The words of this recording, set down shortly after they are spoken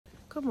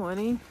Good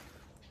morning.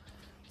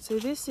 So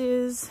this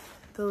is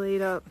the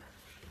lead up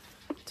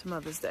to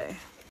Mother's Day.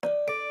 And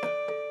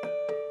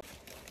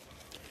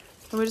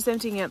we're just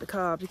emptying out the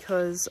car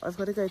because I've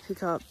got to go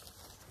pick up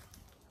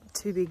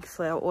 2 big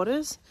flower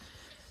orders.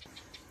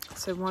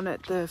 So one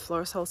at the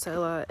florist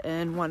wholesaler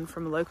and one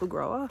from a local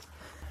grower.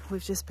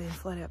 We've just been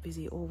flat out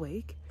busy all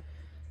week.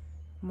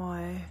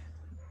 My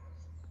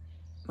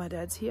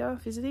dad's here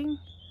visiting.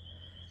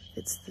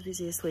 It's the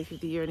busiest week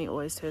of the year and he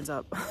always turns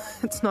up.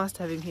 It's nice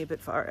to have him here,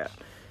 but far out.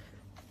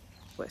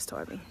 Worst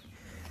timing.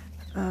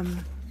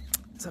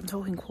 So I'm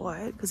talking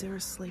quiet because they're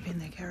asleep in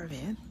their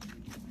caravan.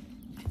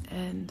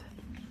 And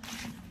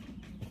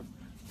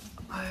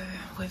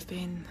we've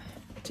been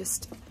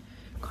just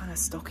kind of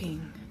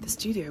stocking the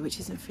studio, which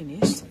isn't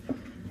finished,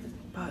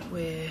 but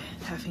we're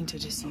having to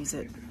just use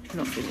it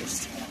not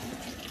finished.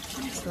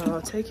 So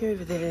I'll take you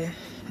over there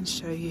and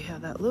show you how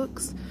that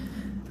looks.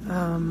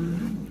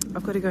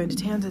 I've got to go into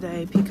town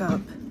today, pick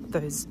up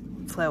those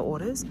flower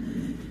orders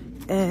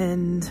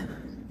and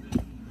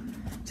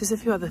just a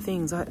few other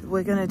things.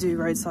 We're going to do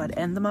Roadside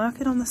and the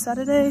market on the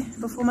Saturday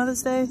before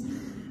Mother's Day,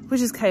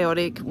 which is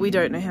chaotic. We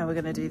don't know how we're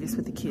going to do this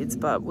with the kids,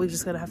 but we're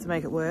just going to have to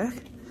make it work.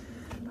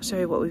 I'll show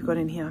you what we've got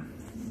in here.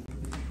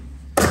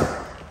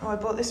 Oh, I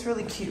bought this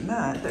really cute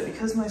mat, but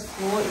because my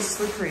floor is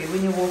slippery,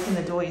 when you walk in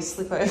the door you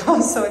slip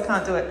over, so I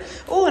can't do it.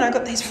 Oh, and I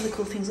got these really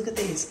cool things. Look at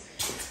these.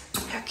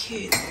 How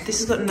cute. This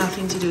has got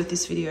nothing to do with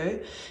this video,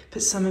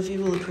 but some of you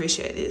will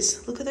appreciate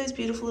this. Look at those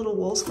beautiful little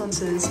wall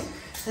sconces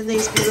and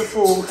these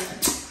beautiful,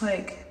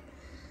 like,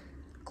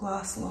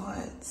 glass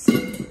lights.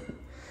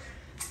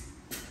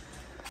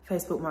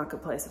 Facebook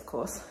Marketplace, of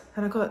course.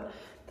 And I've got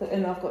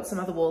some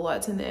other wall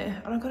lights in there,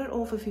 and I got it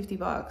all for 50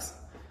 bucks.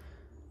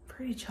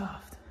 Pretty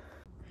chuffed.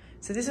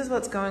 So this is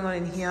what's going on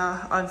in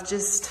here. I've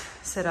just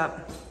set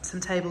up some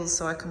tables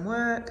so I can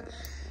work.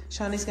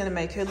 Shani's gonna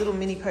make her little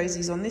mini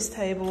posies on this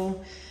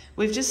table.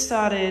 We've just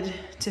started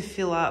to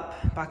fill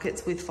up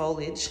buckets with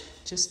foliage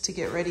just to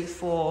get ready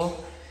for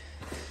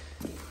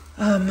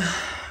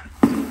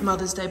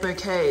Mother's Day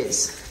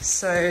bouquets.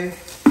 So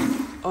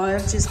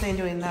I've just been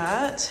doing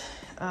that.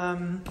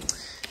 I'm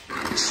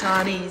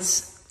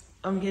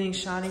getting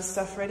Shani's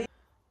stuff ready.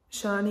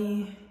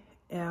 Shani,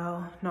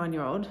 our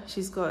 9-year-old,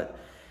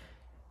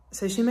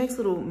 so she makes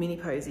little mini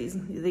posies.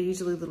 They're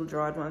usually little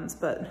dried ones,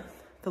 but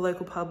the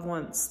local pub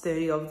wants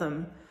 30 of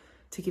them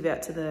to give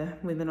out to the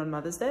women on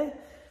Mother's Day.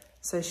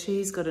 So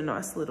she's got a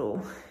nice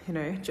little,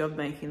 job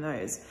making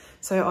those.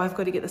 So I've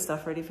got to get the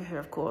stuff ready for her,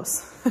 of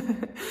course.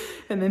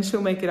 And then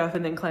she'll make it up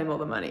and then claim all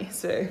the money.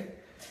 So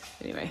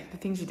anyway, the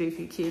things you do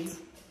for your kids.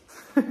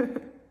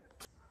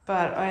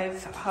 But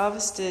I've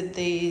harvested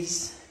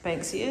these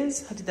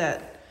Banksias. I did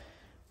that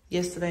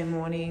yesterday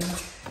morning.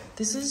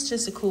 This is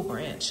just a cool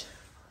branch.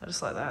 I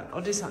just like that.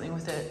 I'll do something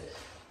with it.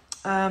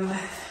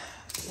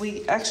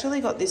 We actually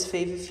got this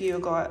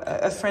feverfew.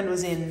 A friend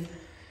was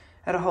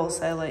at a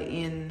wholesaler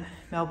in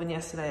Melbourne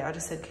yesterday. I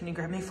just said, can you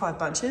grab me 5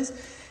 bunches?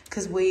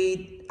 Because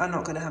we are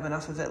not going to have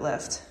enough of it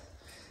left.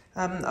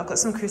 I've got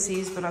some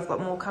Chrissies, but I've got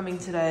more coming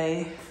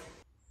today.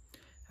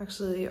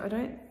 Actually, I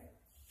don't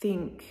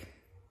think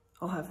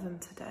I'll have them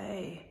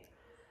today.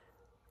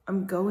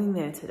 I'm going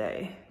there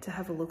today to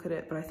have a look at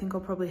it, but I think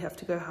I'll probably have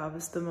to go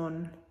harvest them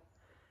on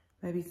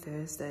maybe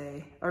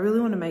Thursday. I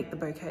really want to make the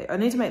bouquet. I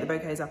need to make the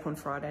bouquets up on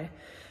Friday.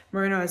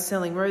 Marina is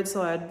selling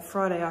Roadside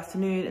Friday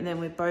afternoon, and then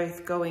we're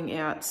both going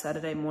out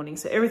Saturday morning.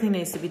 So everything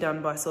needs to be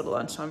done by sort of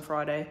lunchtime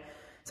Friday.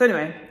 So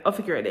anyway, I'll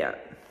figure it out.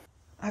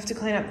 I have to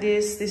clean up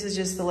this. This is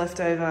just the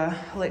leftover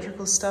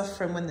electrical stuff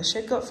from when the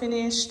shed got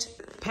finished.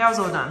 Power's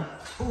all done.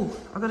 Ooh,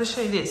 I've got to show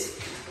you this.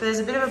 But there's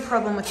a bit of a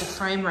problem with the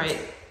frame rate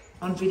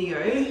on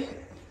video.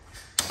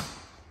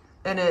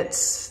 And it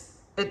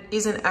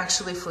isn't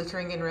actually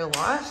flickering in real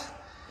life.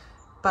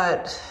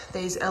 But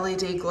these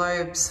LED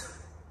globes,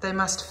 they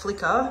must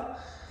flicker,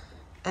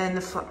 and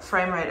the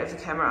frame rate of the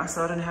camera,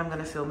 so I don't know how I'm going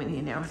to film in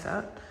here now with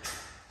that.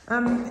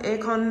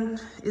 Aircon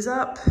is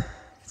up.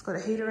 It's got a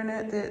heater in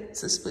it.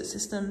 It's a split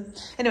system.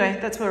 Anyway,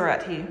 that's where we're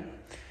at here.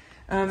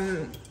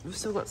 We've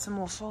still got some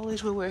more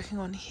foliage we're working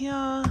on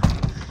here,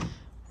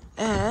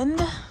 and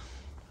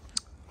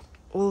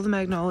all the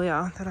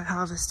magnolia that I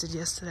harvested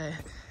yesterday.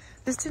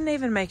 This didn't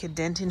even make a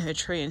dent in her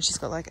tree, and she's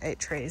got like 8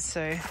 trees,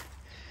 so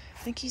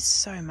thank you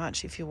so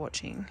much if you're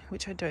watching,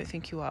 which I don't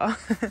think you are.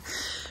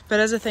 But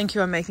as a thank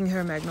you, I'm making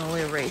her a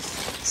magnolia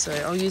wreath. So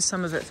I'll use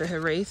some of it for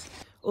her wreath.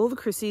 All the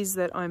Chrissies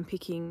that I'm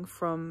picking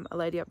from a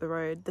lady up the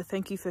road, the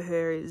thank you for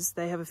her is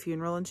they have a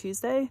funeral on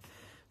Tuesday.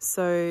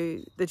 So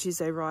the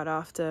Tuesday right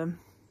after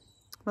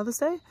Mother's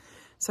Day.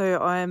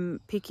 So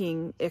I'm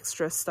picking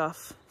extra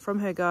stuff from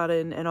her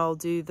garden, and I'll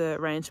do the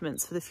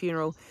arrangements for the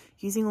funeral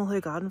using all her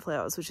garden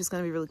flowers, which is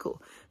going to be really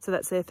cool. So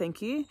that's their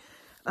thank you.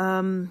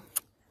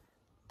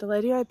 The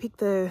lady I picked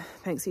the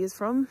Banksias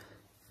from,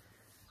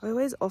 I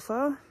always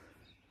offer,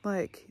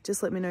 like,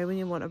 just let me know when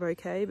you want a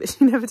bouquet, but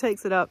she never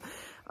takes it up.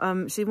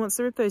 She wants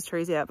to rip those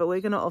trees out, but we're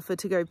going to offer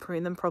to go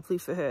prune them properly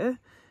for her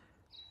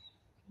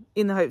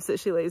in the hopes that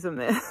she leaves them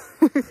there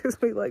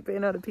because we like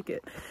being able to pick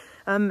it.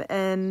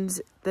 And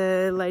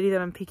the lady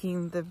that I'm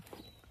picking the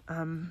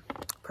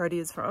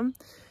proteas from,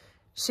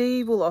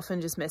 she will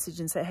often just message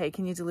and say, hey,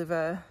 can you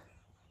deliver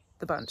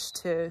the bunch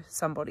to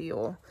somebody?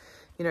 Or,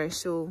 you know,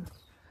 so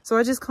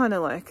I just kind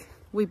of like,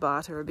 we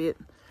barter a bit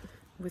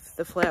with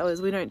the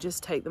flowers. We don't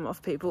just take them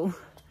off people,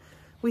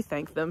 we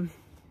thank them.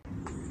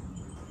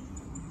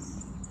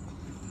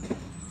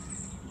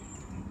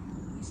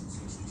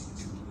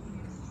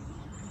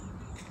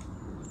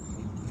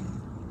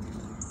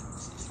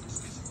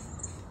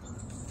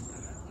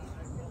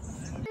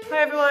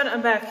 Hi everyone,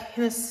 I'm back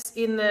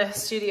in the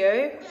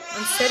studio.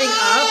 I'm setting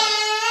up.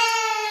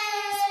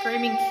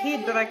 Screaming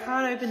kid, but I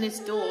can't open this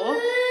door.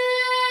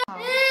 Oh.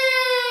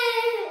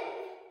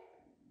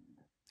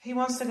 He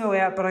wants to go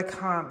out, but I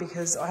can't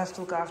because I have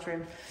to look after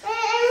him.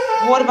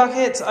 Water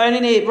buckets, I only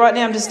need, right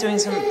now I'm just doing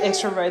some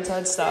extra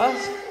roadside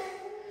stuff.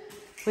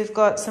 We've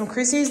got some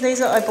Chrissies.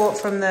 These I bought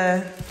from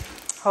the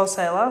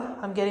wholesaler.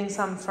 I'm getting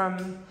some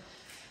from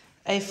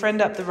a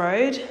friend up the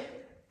road.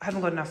 I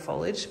haven't got enough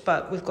foliage,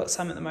 but we've got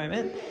some at the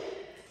moment.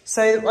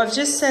 So I've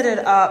just set it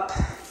up.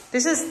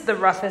 This is the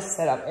roughest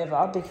setup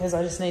ever because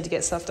I just need to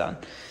get stuff done.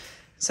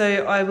 So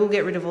I will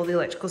get rid of all the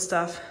electrical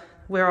stuff.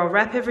 Where I'll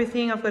wrap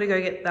everything, I've got to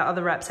go get the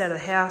other wraps out of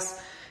the house.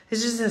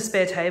 There's just a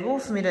spare table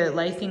for me to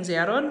lay things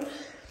out on.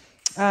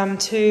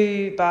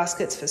 2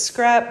 baskets for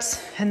scraps.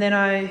 And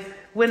then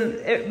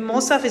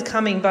more stuff is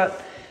coming,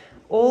 but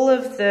all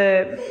of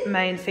the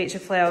main feature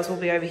flowers will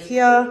be over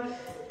here.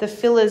 The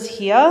fillers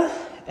here.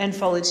 And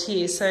foliage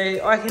here, so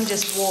I can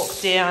just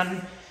walk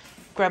down,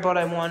 grab what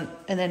I want,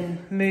 and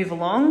then move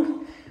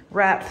along,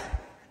 wrap,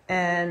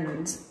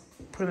 and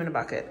put them in a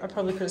bucket. I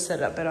probably could have set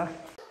it up better.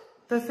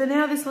 But for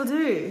now, this will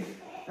do.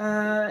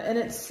 And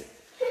it's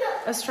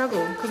a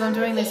struggle, because I'm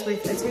doing this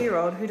with a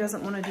 2-year-old who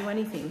doesn't want to do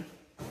anything,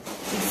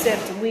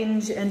 except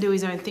whinge and do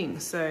his own thing,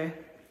 so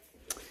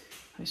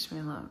wish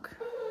me luck.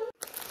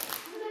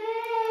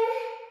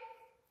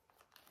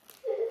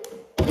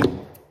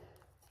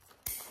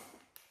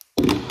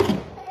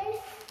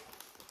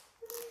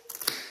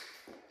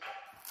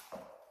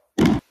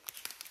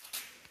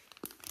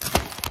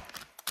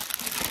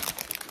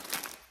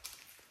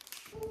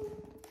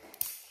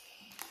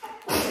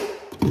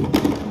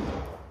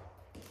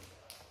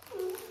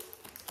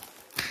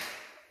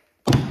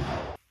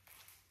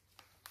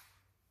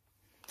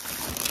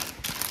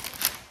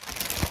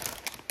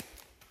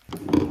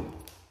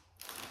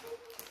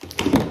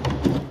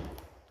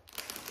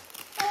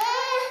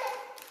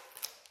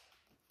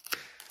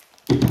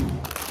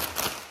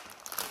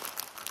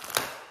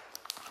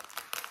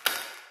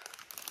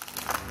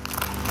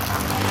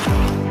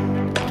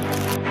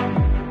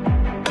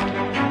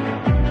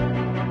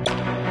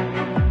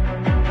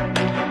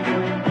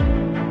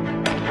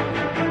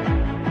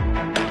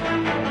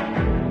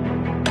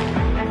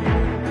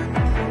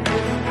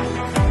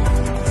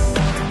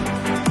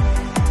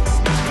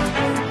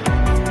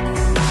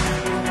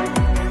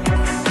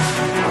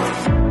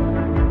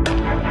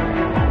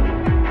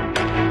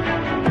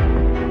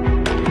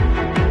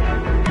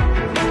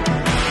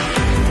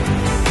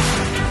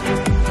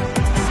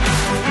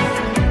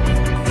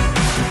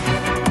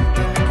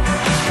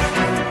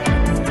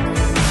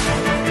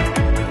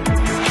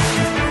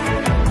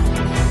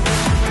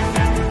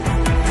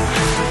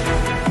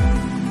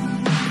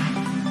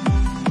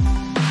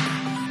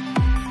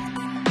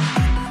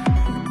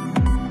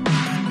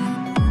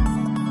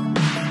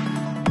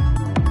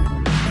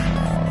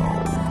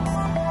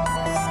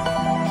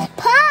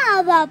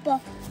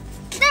 Papa.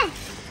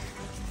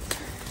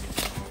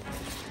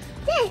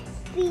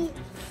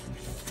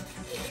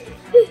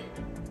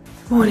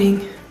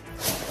 Morning.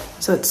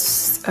 So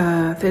it's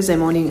Thursday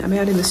morning. I'm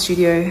out in the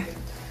studio.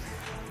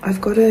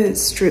 I've got to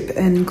strip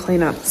and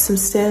clean up some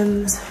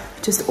stems,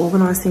 just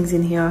organise things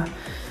in here.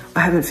 I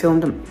haven't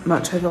filmed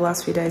much over the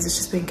last few days. It's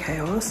just been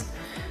chaos.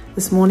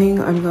 This morning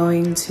I'm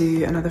going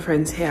to another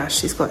friend's house.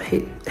 She's got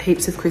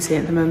heaps of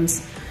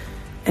chrysanthemums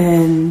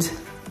and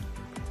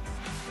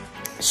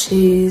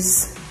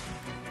she's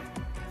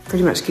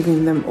pretty much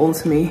giving them all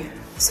to me.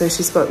 So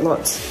she's got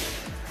lots.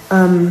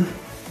 And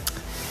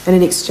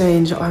in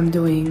exchange, I'm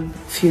doing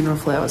funeral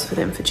flowers for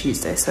them for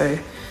Tuesday. So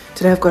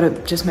today I've got to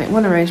just make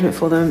one arrangement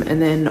for them,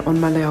 and then on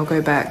Monday I'll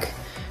go back.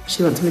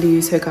 She wants me to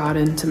use her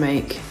garden to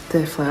make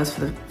the flowers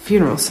for the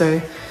funeral.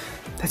 So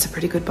that's a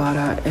pretty good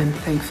barter, and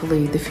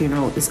thankfully the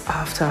funeral is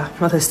after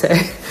Mother's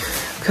Day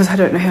because I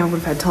don't know how I would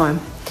have had time.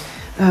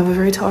 We're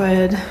very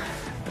tired.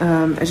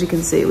 As you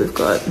can see, we've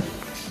got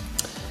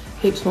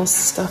heaps more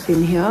stuff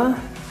in here.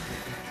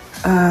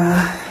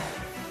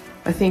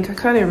 I think, I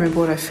can't even remember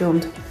what I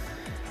filmed.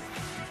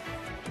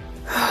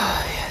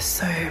 Yeah,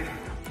 so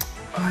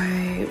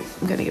I'm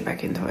gonna get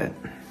back into it.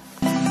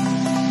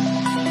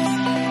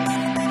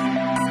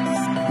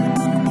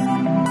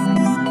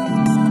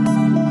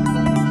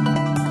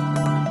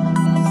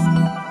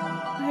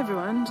 Hi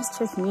everyone, just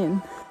checking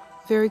in.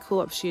 Very cool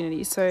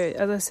opportunity. So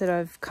as I said,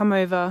 I've come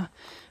over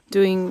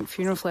doing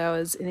funeral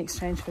flowers in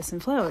exchange for some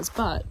flowers,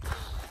 but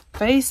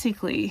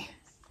basically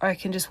I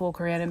can just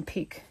walk around and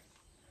pick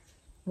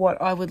what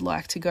I would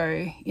like to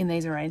go in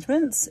these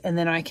arrangements, and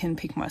then I can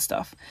pick my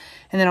stuff,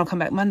 and then I'll come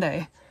back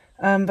Monday.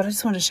 But I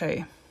just wanted to show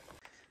you.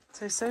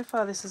 So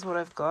far this is what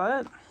I've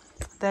got.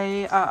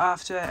 They are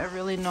after a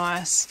really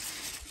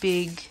nice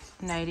big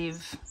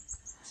native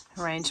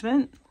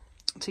arrangement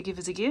to give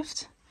as a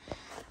gift.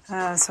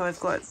 So I've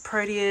got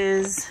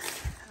Proteas,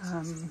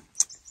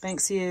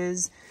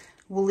 Banksias,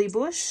 Woolly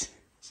Bush.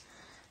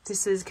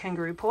 This is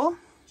Kangaroo Paw.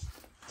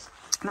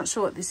 I'm not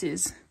sure what this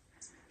is.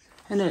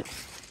 And it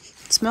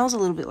smells a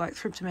little bit like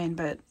tryptamine,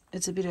 but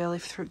it's a bit early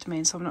for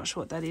tryptamine, so I'm not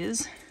sure what that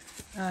is.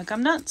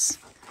 Gum nuts.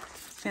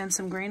 Found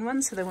some green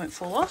ones so they won't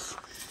fall off.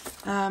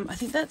 I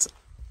think that's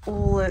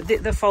all.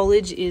 The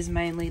foliage is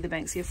mainly the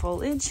Banksia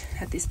foliage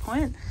at this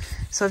point.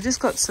 So I've just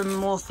got some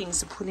more things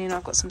to put in.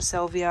 I've got some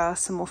salvia,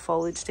 some more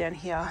foliage down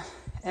here.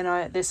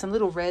 And there's some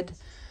little red,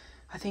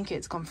 I think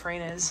it's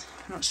gomphrenias.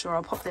 I'm not sure.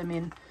 I'll pop them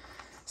in.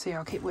 So yeah,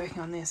 I'll keep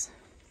working on this.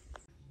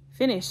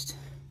 Finished.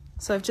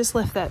 So I've just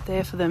left that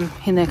there for them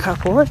in their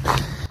carport.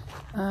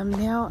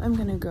 Now I'm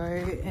going to go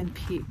and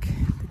pick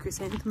the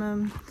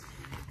chrysanthemum,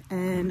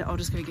 and I'll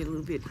just go get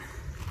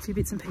a few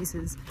bits and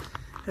pieces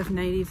of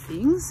native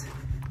things.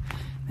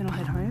 Then I'll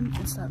head home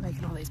and start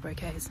making all these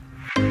bouquets.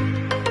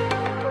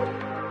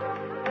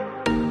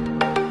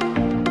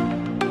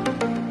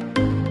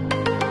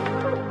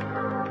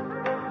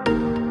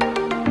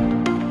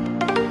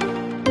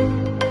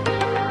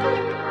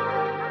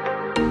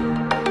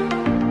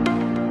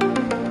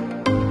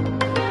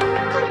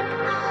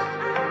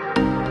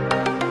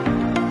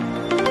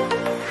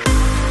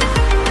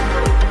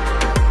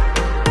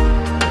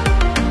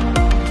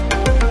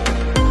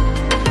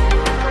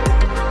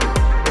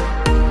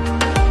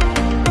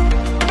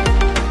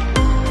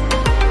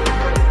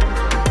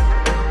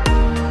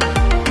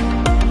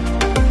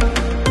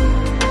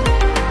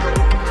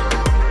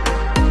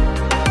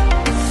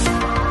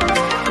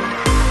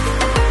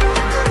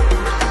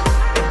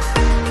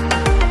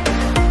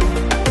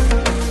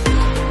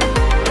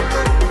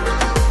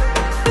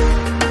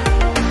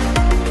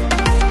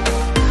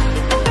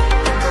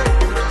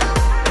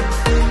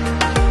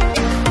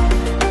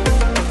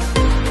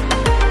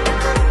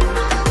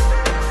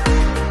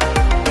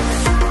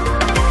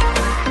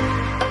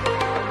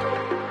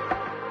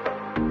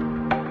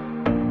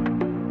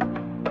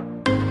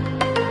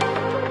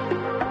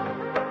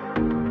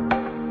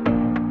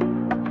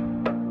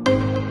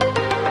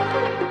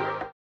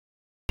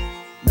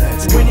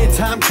 When your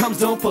time comes,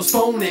 don't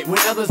postpone it. When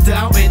others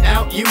doubt and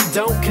out, you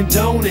don't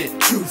condone it.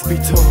 Truth be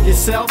told,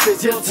 yourself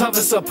is your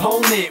toughest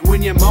opponent.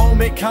 When your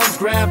moment comes,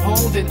 grab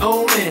hold and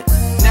own it.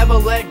 Never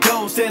let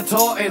go, stand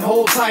tall and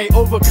hold tight.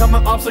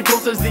 Overcoming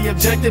obstacles is the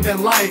objective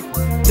in life.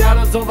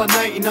 Doubters all the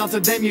night, and onto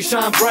them you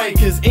shine bright.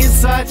 Cause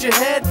inside your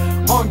head,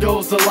 on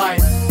goes the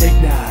light.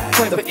 Ignite,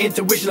 plan for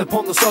intuition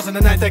upon the stars in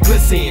the night that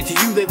glisten.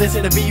 To you they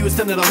listen, to be you is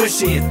sending a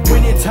wish in.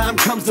 When your time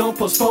comes, don't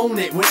postpone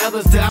it. When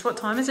others doubt. What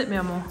time is it,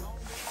 Meow?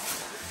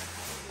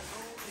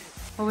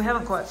 Well, we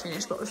haven't quite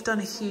finished, but we've done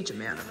a huge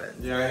amount of it.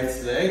 Yeah,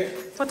 it's late.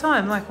 What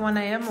time? Like 1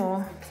 AM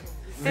or?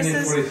 This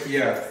is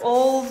yeah.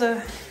 all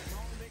the...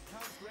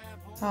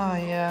 Oh,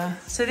 yeah.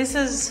 So this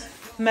is...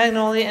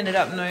 Magnolia ended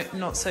up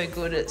not so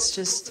good. It's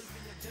just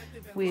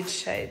weird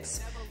shapes.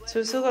 So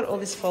we've still got all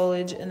this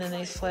foliage and then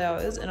these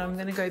flowers, and I'm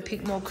going to go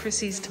pick more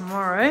Chrissies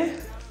tomorrow.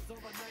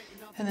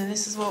 And then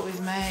this is what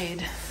we've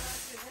made.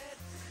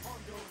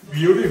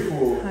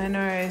 Beautiful. I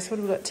know. So what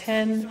have we got?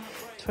 10...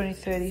 20,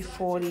 30,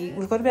 40.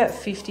 We've got about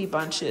 50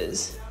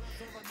 bunches.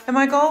 And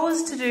my goal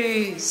was to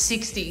do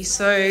 60.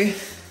 So, you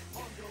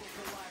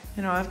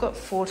know, I've got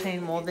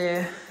 14 more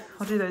there.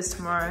 I'll do those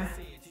tomorrow.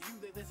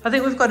 I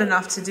think we've got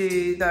enough to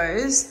do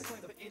those.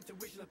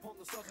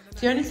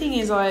 The only thing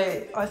is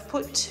I've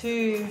put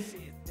 2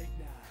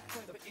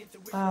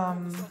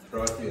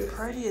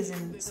 Proteas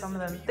in some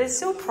of them. They're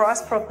still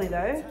priced properly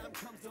though.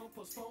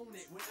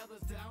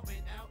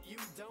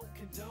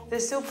 They're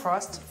still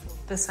priced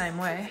the same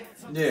way.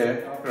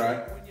 Yeah,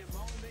 okay.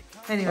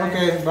 Anyway.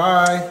 Okay,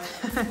 bye.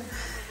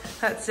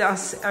 That's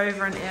us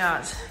over and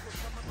out.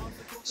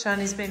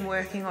 Shani's been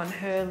working on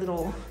her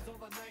little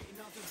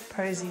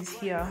posies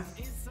here.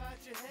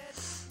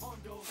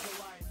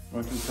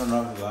 Want to turn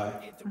off the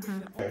light?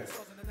 Okay.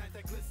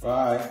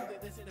 Bye.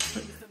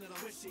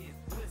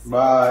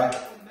 Bye.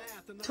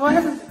 Do I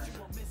have a...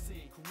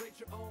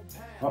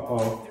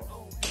 Uh-oh.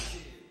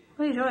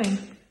 What are you doing?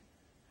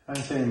 I'm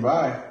saying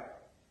bye.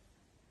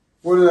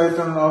 What did I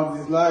turn off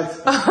these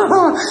lights?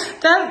 Oh,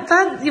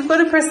 that you've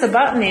got to press the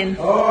button in.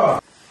 Oh.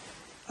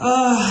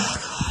 Oh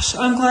gosh,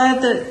 I'm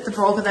glad that the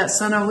bulk of that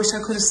sun. I wish I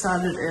could have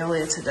started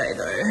earlier today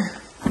though.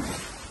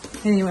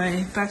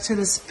 Anyway, back to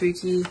the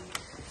spooky.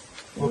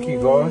 Spooky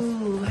ghost.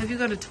 Have you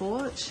got a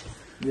torch?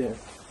 Yeah.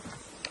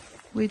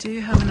 We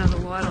do have another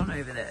light on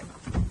over there.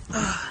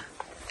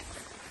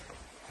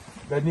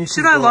 That needs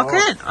Should to I go lock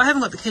off. it? I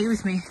haven't got the key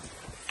with me.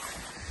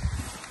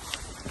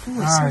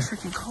 Oh, it's so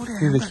freaking cold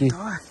out. I'm gonna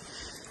die.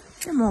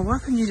 Yeah, more. Why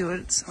couldn't you do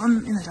it? It's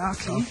on in the dark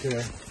here.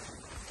 Okay.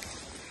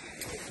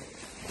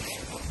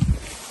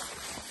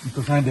 You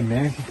can find the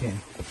man if you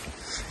can.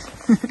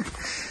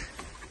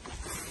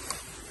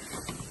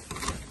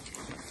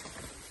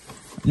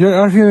 You're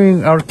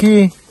arguing our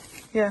key.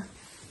 Yeah.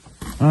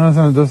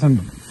 Amazon doesn't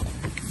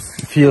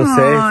feel safe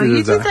to do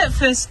you that. did that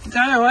first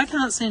go. I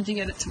can't seem to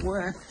get it to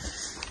work.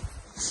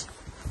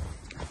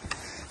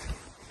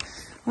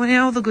 Well,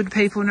 now all the good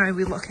people know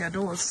we lock our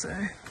doors, so.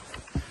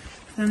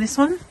 And this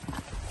one,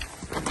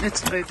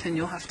 it's open.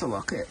 You'll have to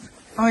lock it.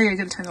 Oh yeah, you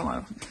gotta turn the light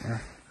off. Yeah.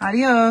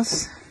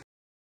 Adios.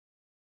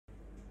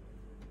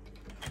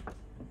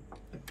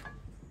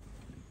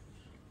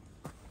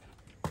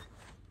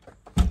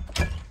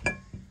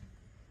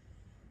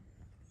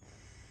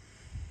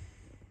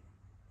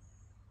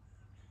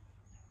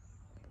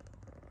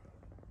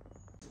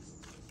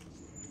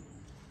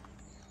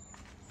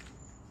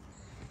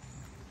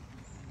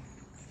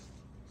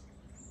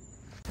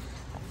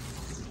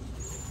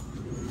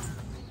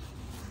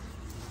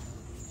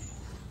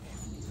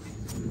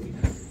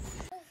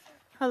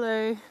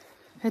 Hello,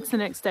 it's the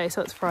next day,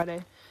 so it's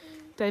Friday.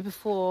 Day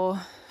before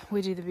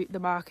we do the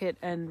market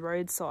and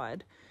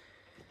roadside.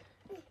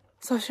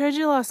 So I showed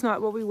you last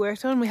night what we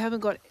worked on. We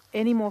haven't got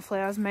any more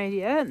flowers made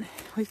yet.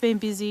 We've been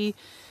busy.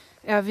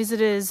 Our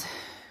visitors,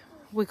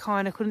 we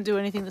kind of couldn't do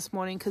anything this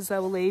morning because they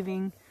were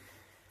leaving.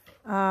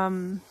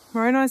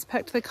 Moroni's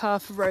packed the car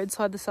for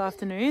roadside this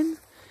afternoon.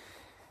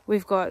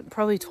 We've got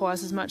probably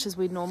twice as much as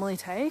we'd normally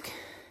take.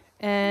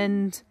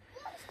 And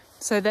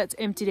so that's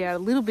emptied out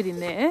a little bit in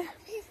there.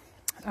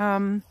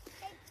 I'll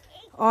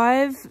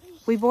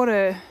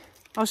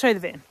show you the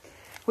van.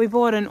 We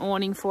bought an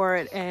awning for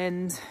it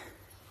and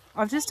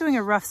I'm just doing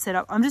a rough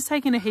setup. I'm just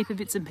taking a heap of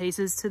bits and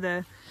pieces to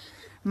the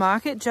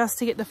market just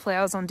to get the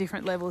flowers on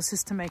different levels,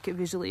 just to make it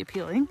visually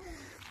appealing.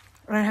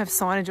 I don't have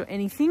signage or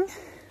anything,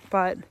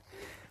 but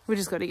we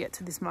just got to get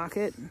to this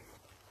market.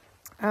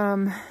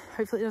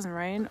 Hopefully it doesn't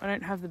rain. I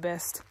don't have the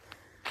best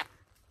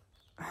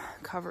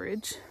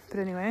coverage, but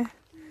anyway.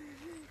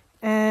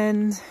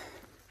 And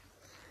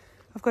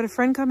I've got a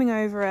friend coming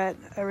over at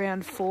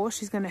around 4.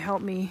 She's going to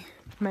help me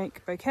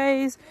make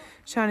bouquets.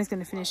 Shani's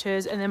going to finish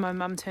hers. And then my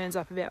mum turns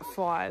up about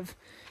 5.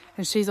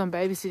 And she's on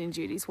babysitting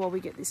duties while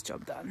we get this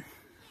job done.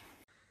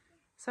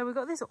 So we've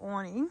got this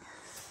awning.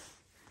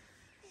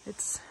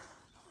 It's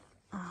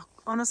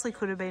honestly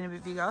could have been a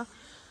bit bigger.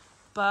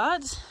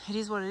 But it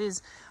is what it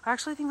is. I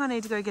actually think I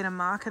need to go get a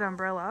market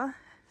umbrella.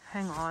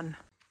 Hang on.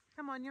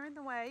 Come on, you're in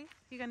the way.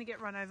 You're going to get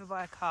run over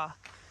by a car.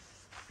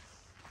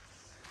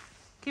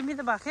 Give me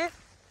the bucket.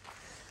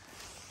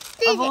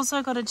 I've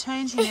also got to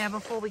change you now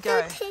before we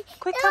go.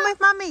 Quick, come with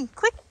mummy.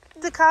 Quick,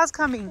 the car's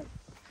coming.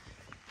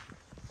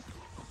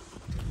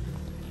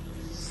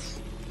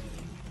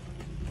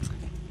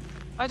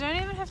 I don't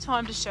even have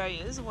time to show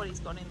you what he's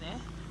got in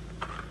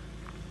there.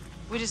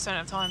 We just don't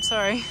have time,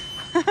 sorry.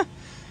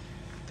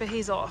 But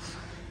he's off.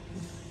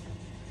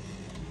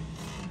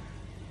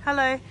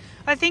 Hello.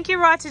 I think you're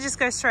right to just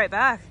go straight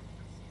back.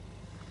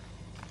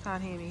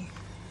 Can't hear me.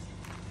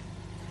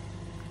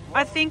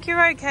 I think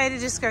you're okay to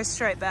just go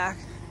straight back.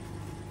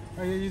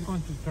 Oh, yeah, you're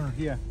going to turn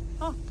here.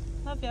 Oh,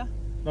 love ya.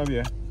 Love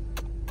you.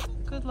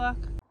 Good luck.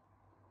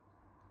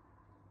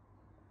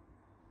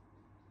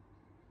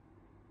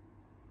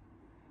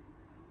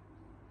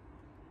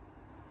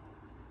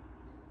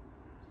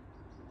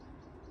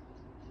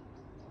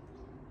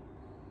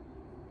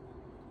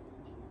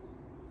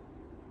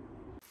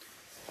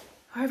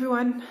 Hi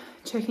everyone,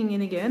 checking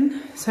in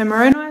again. So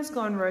Moroni's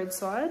gone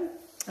roadside.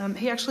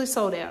 He actually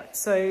sold out,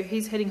 so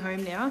he's heading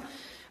home now.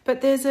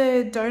 But there's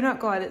a donut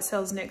guy that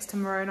sells next to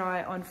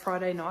Moroni on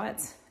Friday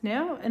nights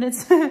now, and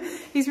it's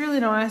he's really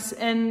nice,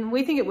 and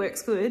we think it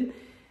works good.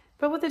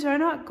 But what the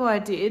donut guy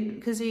did,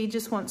 because he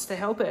just wants to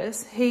help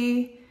us,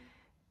 he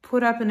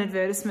put up an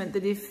advertisement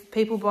that if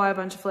people buy a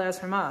bunch of flowers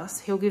from us,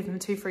 he'll give them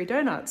 2 free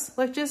donuts,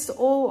 like just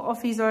all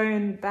off his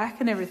own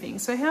back and everything.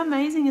 So how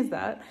amazing is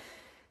that?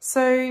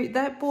 So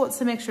that brought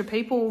some extra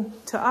people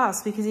to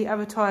us because he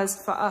advertised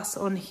for us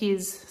on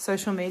his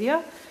social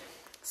media.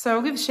 So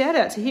I'll give a shout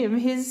out to him.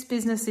 His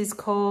business is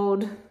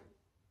called,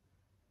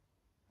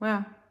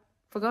 wow,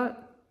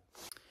 forgot.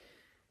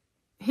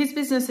 His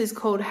business is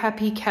called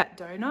Happy Cat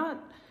Donut.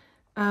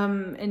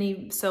 And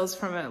he sells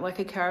from it like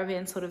a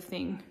caravan sort of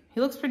thing. He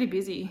looks pretty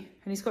busy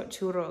and he's got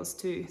churros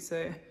too.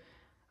 So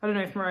I don't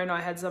know if Moroni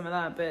had some of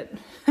that, but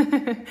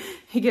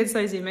he gets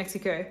those in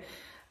Mexico.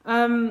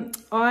 I'm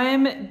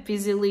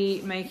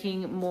busily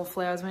making more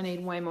flowers. We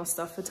need way more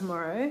stuff for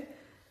tomorrow.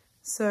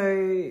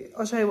 So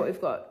I'll show you what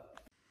we've got.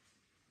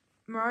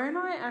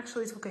 Moroni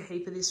actually took a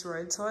heap of this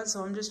roadside,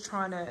 so I'm just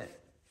trying to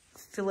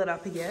fill it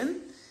up again.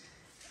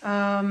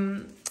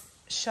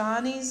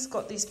 Shani's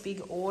got this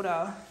big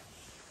order.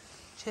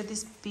 She had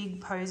this big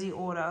posy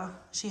order.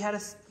 She had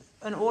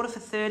an order for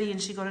 30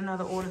 and she got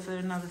another order for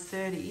another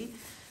 30,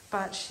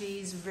 but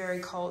she's very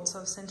cold,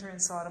 so I've sent her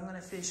inside. I'm going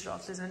to finish it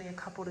off. There's only a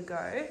couple to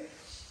go.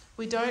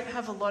 We don't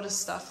have a lot of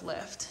stuff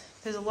left.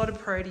 There's a lot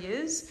of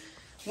proteas.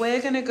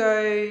 We're going to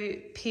go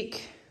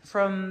pick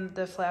from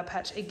the flower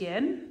patch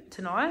again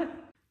tonight.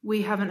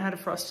 We haven't had a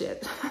frost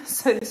yet,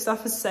 so the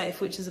stuff is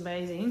safe, which is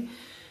amazing.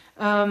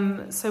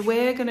 So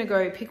we're going to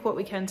go pick what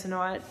we can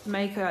tonight,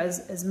 make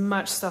as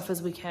much stuff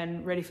as we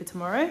can ready for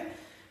tomorrow.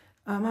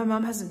 My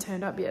mum hasn't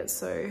turned up yet,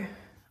 so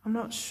I'm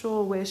not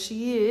sure where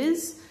she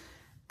is,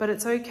 but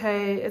it's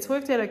okay. It's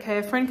worked out okay.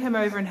 A friend came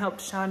over and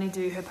helped Shani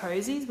do her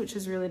posies, which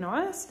is really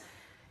nice.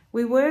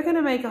 We were going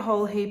to make a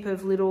whole heap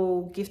of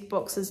little gift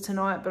boxes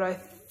tonight, but I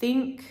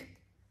think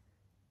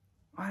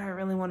I don't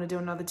really want to do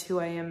another 2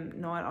 a.m.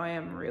 night. I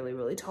am really,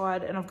 really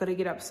tired, and I've got to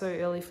get up so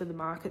early for the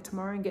market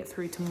tomorrow and get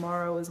through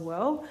tomorrow as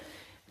well.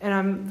 And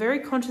I'm very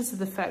conscious of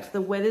the fact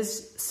the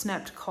weather's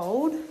snapped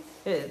cold.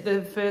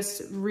 The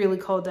first really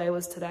cold day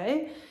was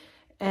today.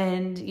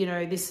 And, you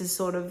know, this is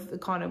sort of the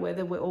kind of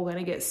weather we're all going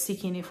to get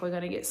sick in if we're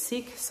going to get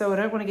sick. So I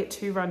don't want to get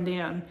too run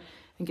down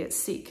and get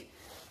sick.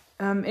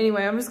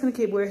 Anyway, I'm just going to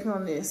keep working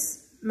on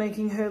this,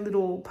 making her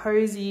little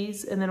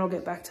posies, and then I'll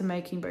get back to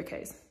making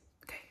bouquets.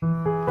 Okay.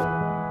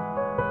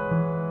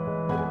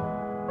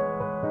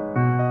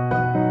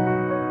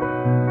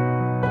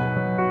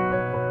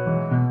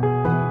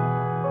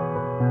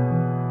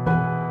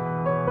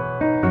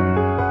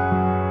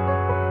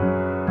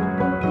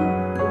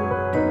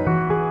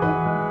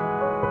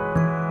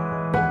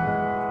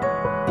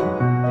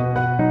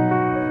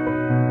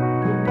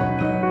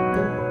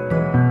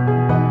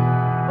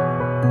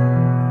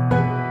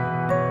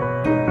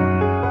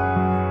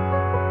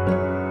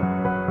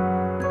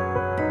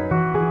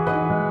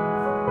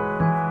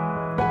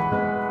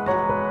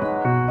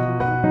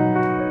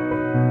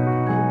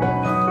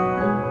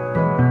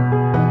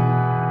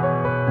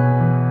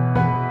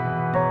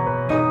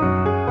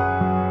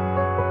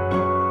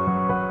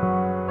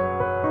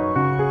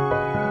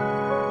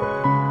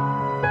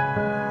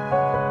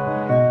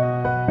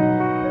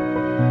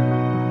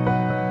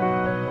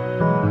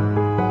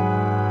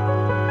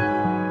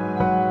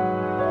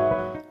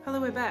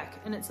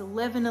 It's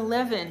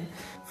 11:11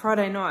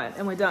 Friday night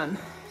and we're done.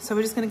 So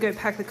we're just going to go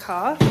pack the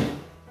car,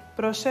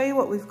 but I'll show you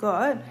what we've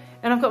got.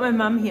 And I've got my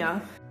mum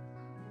here.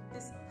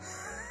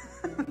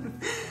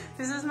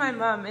 This is my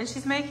mum, and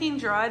she's making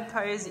dried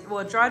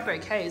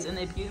bouquets, and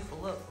they're beautiful,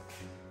 look.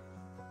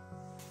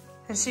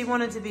 And she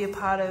wanted to be a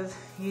part of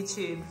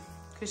YouTube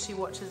because she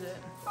watches it.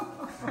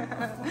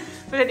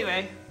 But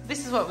anyway,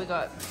 this is what we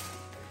got.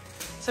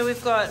 So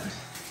we've got,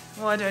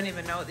 well, I don't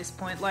even know at this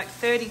point, like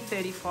 30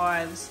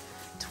 35s,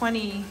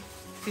 20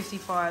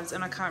 55s,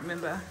 and I can't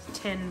remember,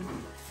 10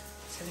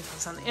 75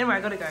 something. Anyway, I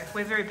gotta go.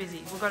 We're very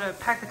busy. We've got to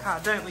pack the car,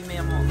 don't we,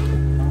 Mia Moore?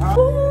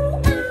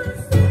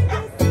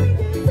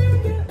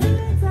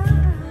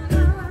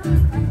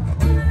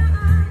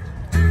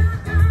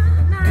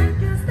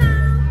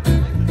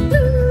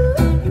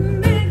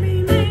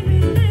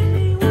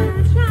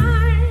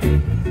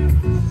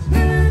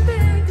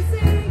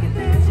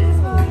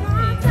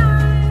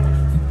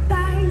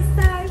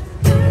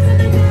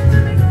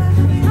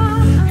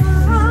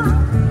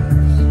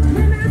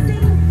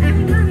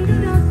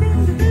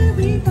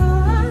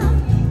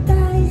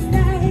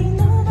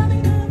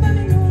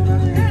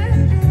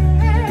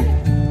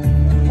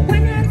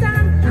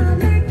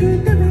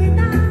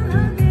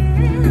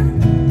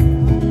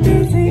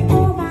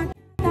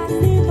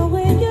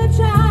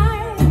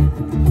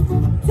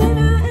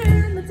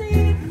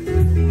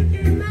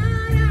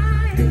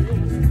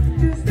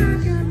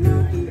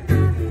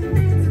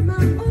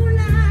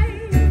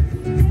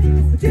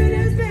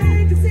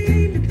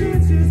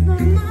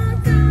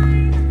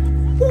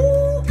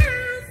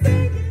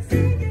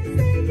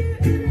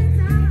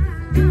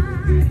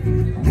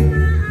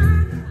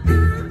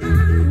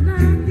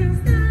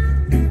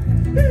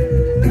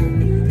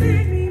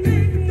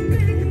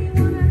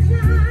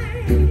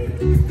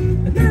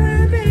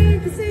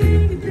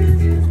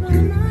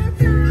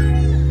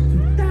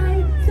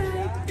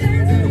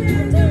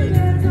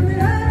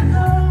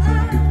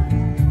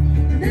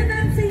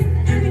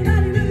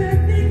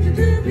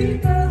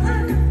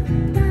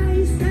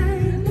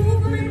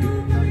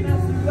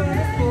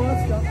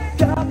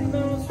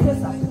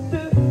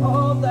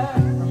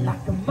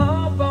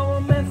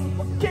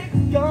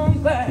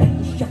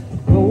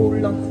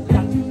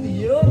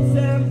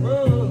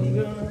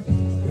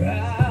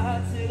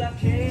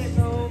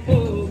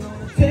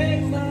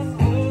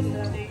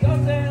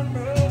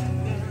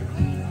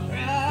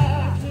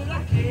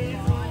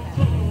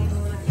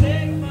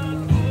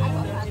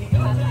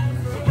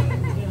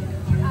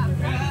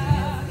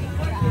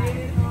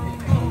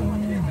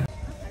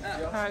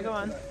 Alright, go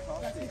on.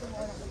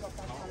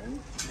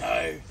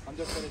 No, I'm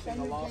just finishing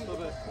the last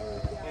of it.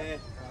 Yeah.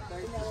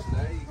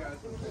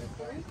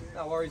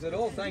 No worries at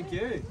all, thank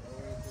you.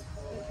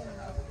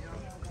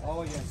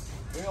 Oh yes,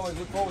 we always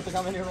look forward to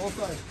coming here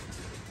also.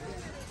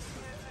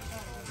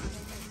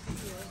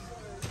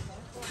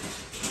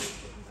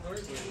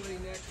 Hopefully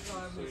next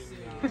time we see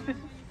it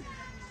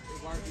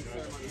won't be so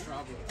much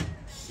trouble.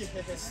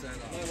 Yes.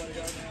 Nowhere to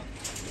go now.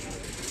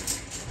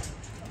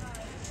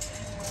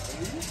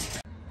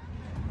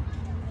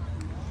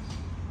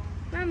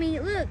 Mummy,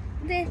 look,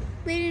 the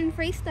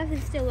gluten-free stuff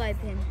is still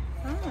open.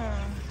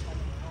 Oh.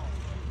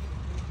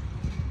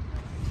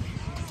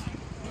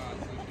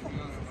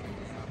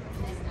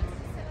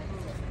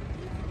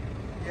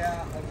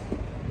 Yeah.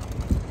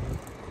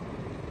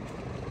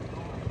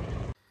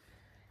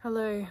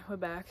 Hello, we're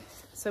back.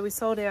 So we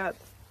sold out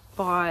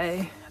by,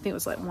 I think it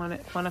was like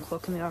 1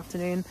 o'clock in the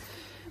afternoon.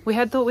 We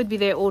had thought we'd be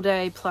there all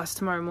day plus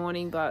tomorrow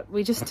morning, but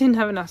we just didn't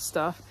have enough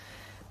stuff.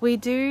 We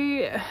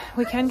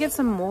can get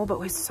some more, but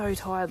we're so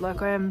tired.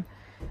 Like I've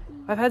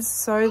had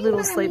so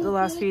little sleep the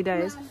last few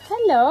days.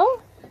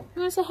 Hello.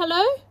 You want to say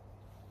hello?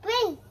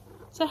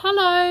 Say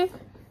hello.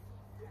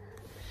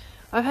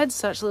 I've had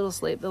such little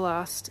sleep the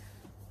last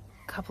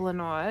couple of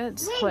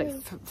nights, like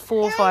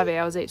 4 or 5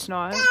 hours each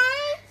night.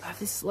 I have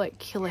this like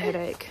killer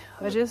headache.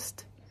 I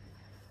just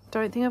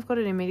don't think I've got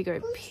it in me to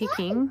go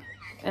picking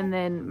and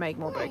then make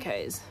more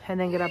bouquets and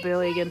then get up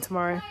early again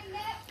tomorrow.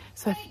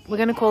 So we're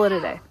going to call it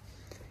a day.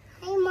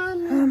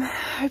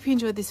 Hope you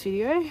enjoyed this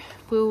video.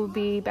 We'll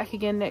be back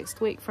again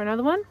next week for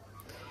another one,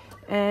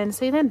 and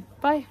see you then.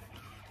 Bye.